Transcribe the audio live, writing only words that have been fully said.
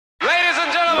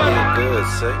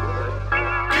just say?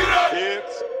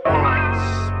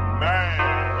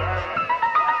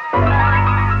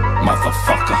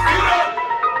 Motherfucker.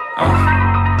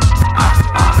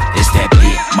 It's that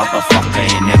big motherfucker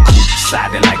in that coupe,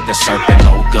 sliding like the serpent.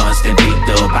 No guns, then big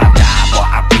dub. I die, boy,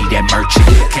 I be that merchant.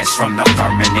 Catch from the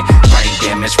firmament, brain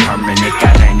damage permanent.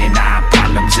 Got 99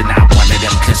 problems and not one of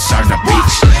them concern a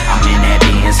bitch. I'm in that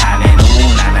Benz hollering,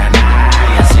 ooh, nah, nah, nah.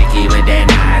 Yeah, slicky with that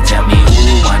nine, tell me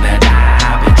who wanna die.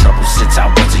 I've been trouble since I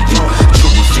was a youth.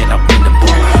 True fit up in the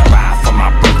booth. Ride for my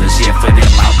brothers, yeah, for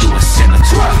them I'll do a sinner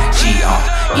too.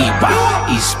 G-R-E-Y,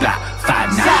 E-Splat,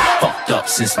 5'9", fucked up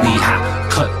since knee-high.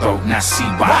 Cutthroat, now see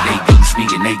why they use me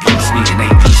and they use me and they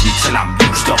use me till I'm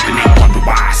used up. And they wonder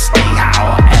why I stay high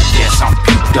or at this I'm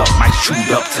puked up. Might shoot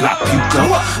up till I puke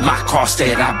up. My cross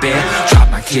that I bear. Drop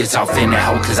my kids off in that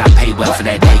hole cause I pay well for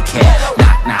that daycare.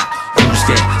 Knock, knock, who's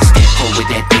there? Scarecrow with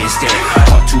that dance there.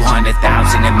 Caught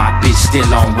 200,000 and my bitch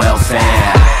still on welfare.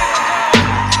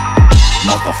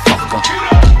 Motherfucker.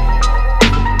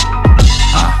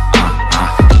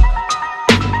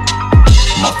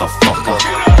 Motherfucker.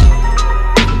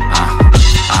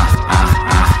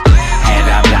 Head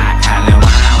up like hollering,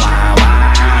 wah, wah,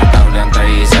 wah. Throw them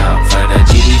threes up for the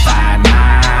G59.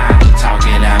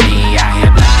 Talking to me, I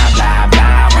hear blah, blah,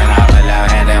 blah. When I pull up,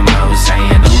 had them hoes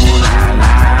saying ooh, la,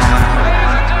 la.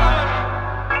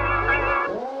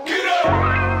 Get up!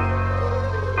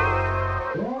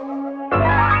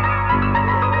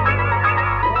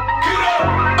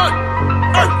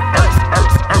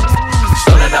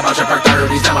 Stolen a bunch of perk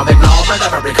 30s, now I'm big known for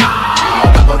every call.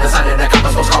 Up on the side of the cop, I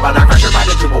supposed to call, but I crash it right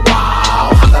into a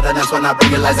wall. Hopped out the nest when I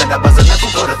realized that I wasn't left to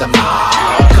go to the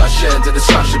mall. Cushion to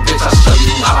destruction, bitch, I'll show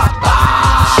you how I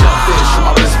buy. Shellfish on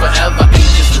my wrist forever,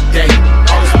 ain't just a day.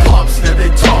 All these pumps, then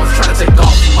they toss, trying to take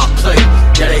off from my plate.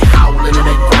 Yeah, they howling and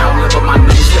they growling, but my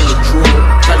name's still a drool.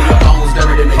 Plenty of bones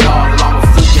buried in the yard, along with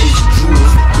fruitcakes and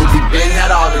jewels. Really been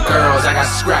at all the girls, I got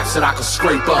scraps that I could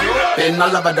scrape up. Been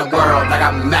all over the world, I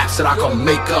got maps that I can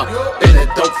make up. Been a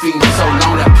dope fiend so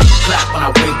long that people clap when I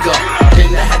wake up.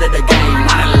 Been the head of the game,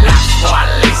 running laps before I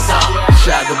lace up.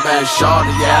 Shagger band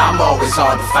shorty, yeah, I'm always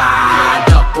hard to find.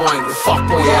 Duck point with fuck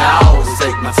boy, yeah, I always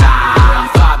take my time.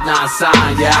 5'9"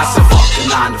 sign, yeah, I said fucking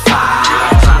 9 to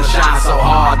 5. Trying to shine so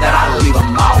hard that I leave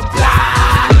them all blind.